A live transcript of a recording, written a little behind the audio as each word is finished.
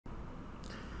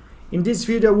In this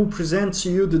video I will present to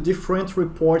you the different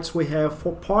reports we have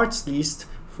for parts list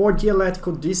for the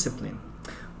electrical discipline.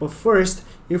 But first,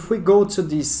 if we go to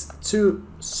these two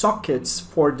sockets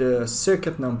for the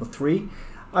circuit number 3,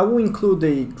 I will include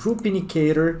a group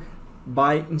indicator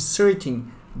by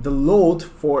inserting the load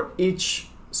for each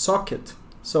socket.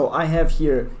 So I have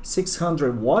here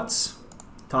 600 watts,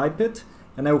 type it,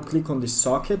 and I will click on this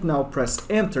socket. Now press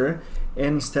enter,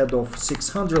 and instead of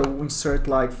 600 I will insert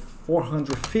like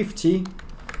 450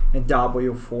 and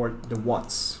W for the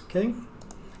watts. Okay,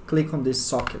 click on this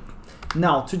socket.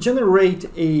 Now to generate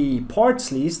a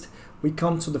parts list, we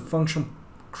come to the function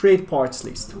create parts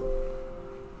list.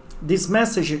 This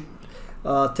message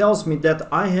tells me that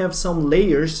I have some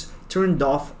layers turned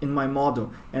off in my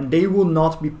model and they will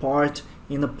not be part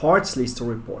in the parts list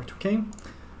report. Okay,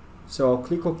 so I'll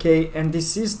click OK, and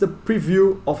this is the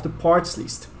preview of the parts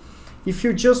list. If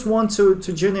you just want to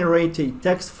generate a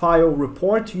text file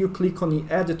report, you click on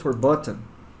the editor button.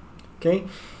 Okay,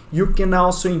 you can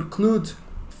also include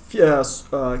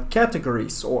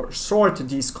categories or sort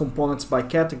these components by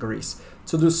categories.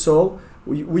 To do so,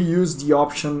 we use the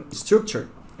option structure,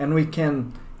 and we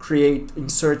can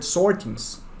insert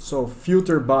sortings. So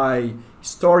filter by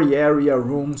story area,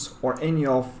 rooms, or any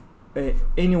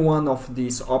one of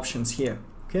these options here.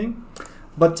 Okay,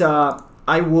 but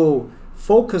I will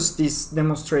focus this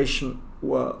demonstration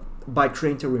by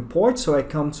creating a report. So I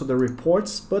come to the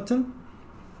reports button,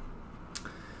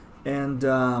 and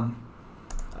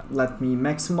let me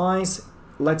maximize.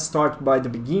 Let's start by the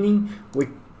beginning.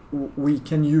 We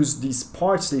can use this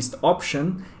parts list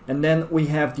option, and then we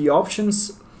have the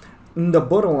options in the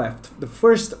bottom left. The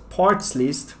first parts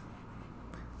list,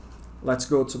 let's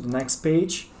go to the next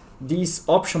page. This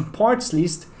option parts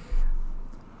list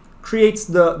creates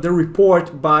the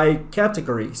report by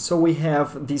category. So we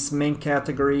have these main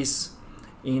categories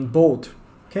in bold.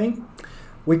 Okay,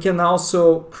 we can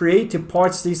also create a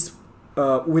parts list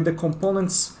with the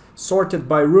components sorted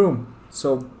by room.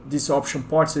 So this option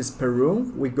parts list per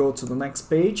room. We go to the next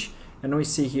page and we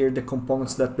see here the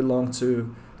components that belong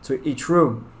to each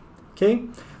room. Okay,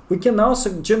 we can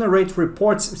also generate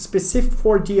reports specific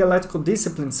for the electrical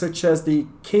discipline, such as the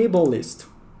cable list.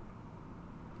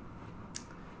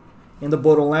 In the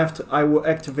bottom left, I will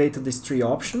activate these three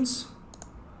options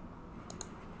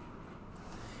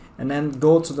and then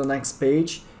go to the next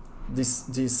page.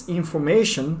 This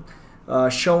information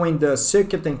showing the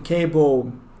circuit and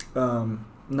cable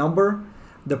number,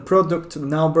 the product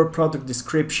number, product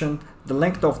description, the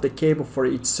length of the cable for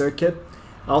each circuit.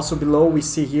 Also below we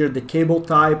see here the cable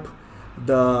type,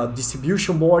 the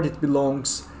distribution board it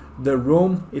belongs, the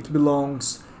room it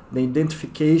belongs, the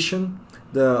identification,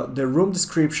 the room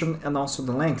description, and also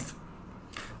the length.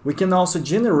 We can also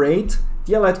generate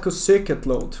the electrical circuit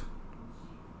load.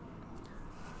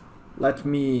 Let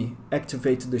me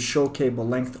activate the show cable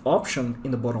length option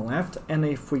in the bottom left, and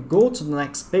if we go to the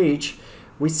next page,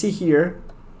 we see here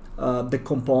the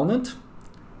component,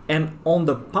 and on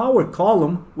the power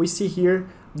column we see here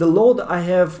the load I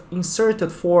have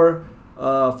inserted for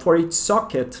each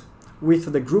socket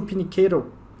with the group indicator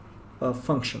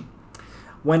function.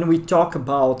 When we talk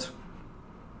about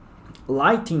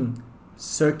lighting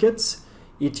circuits,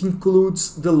 it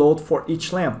includes the load for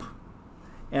each lamp,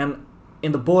 and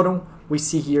in the bottom we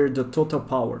see here the total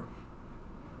power.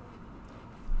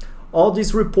 All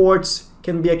these reports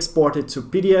can be exported to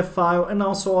PDF file and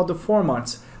also other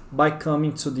formats by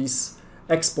coming to this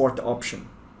export option.